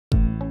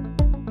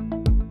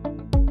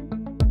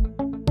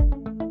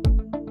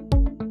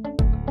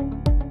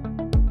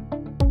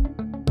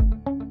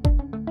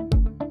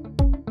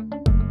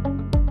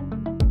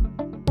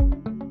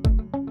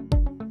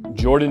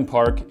Jordan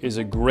Park is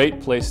a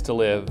great place to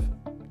live.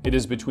 It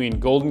is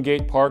between Golden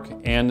Gate Park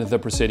and the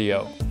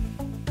Presidio,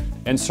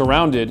 and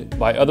surrounded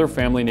by other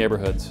family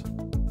neighborhoods.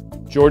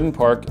 Jordan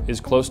Park is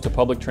close to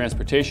public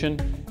transportation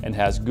and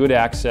has good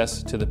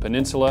access to the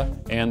peninsula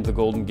and the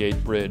Golden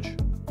Gate Bridge.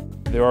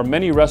 There are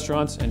many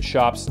restaurants and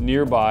shops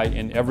nearby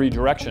in every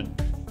direction: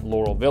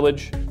 Laurel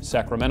Village,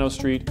 Sacramento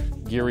Street,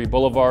 Geary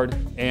Boulevard,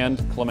 and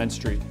Clement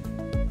Street.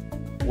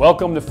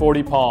 Welcome to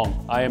 40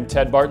 Palm. I am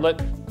Ted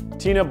Bartlett.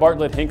 Tina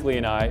Bartlett-Hinckley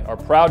and I are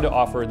proud to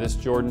offer this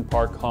Jordan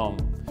Park home.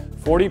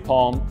 40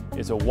 Palm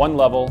is a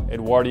one-level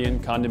Edwardian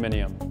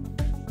condominium.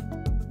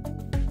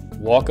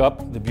 Walk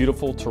up the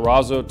beautiful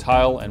terrazzo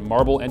tile and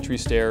marble entry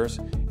stairs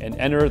and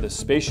enter the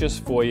spacious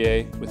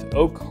foyer with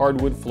oak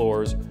hardwood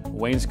floors,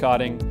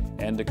 wainscoting,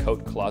 and a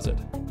coat closet.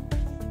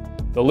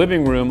 The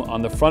living room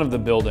on the front of the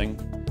building,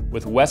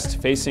 with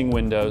west-facing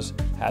windows,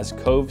 has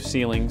cove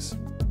ceilings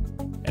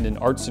and an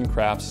arts and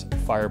crafts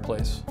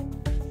fireplace.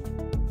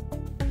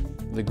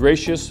 The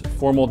gracious,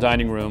 formal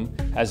dining room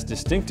has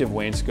distinctive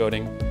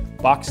wainscoting,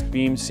 boxed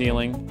beam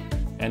ceiling,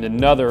 and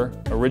another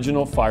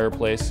original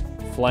fireplace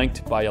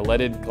flanked by a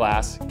leaded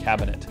glass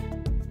cabinet.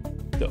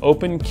 The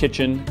open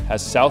kitchen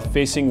has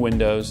south-facing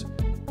windows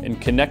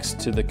and connects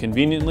to the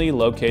conveniently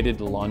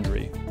located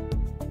laundry.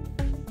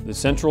 The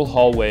central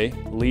hallway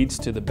leads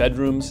to the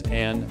bedrooms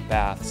and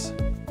baths.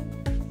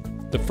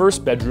 The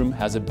first bedroom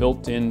has a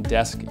built-in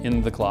desk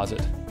in the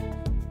closet.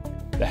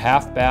 The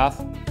half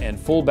bath and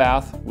full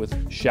bath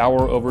with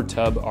shower over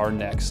tub are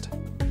next.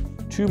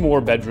 Two more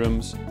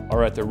bedrooms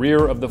are at the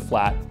rear of the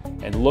flat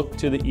and look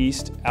to the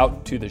east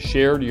out to the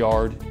shared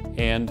yard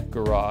and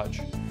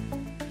garage.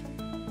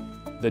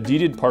 The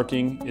deeded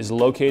parking is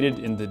located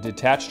in the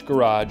detached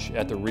garage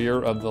at the rear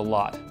of the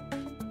lot.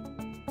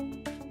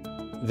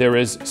 There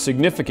is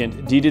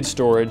significant deeded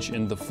storage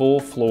in the full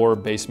floor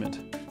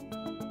basement.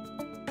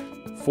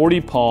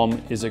 40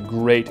 Palm is a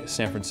great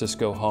San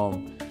Francisco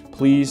home.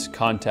 Please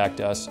contact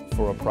us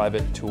for a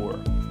private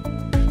tour.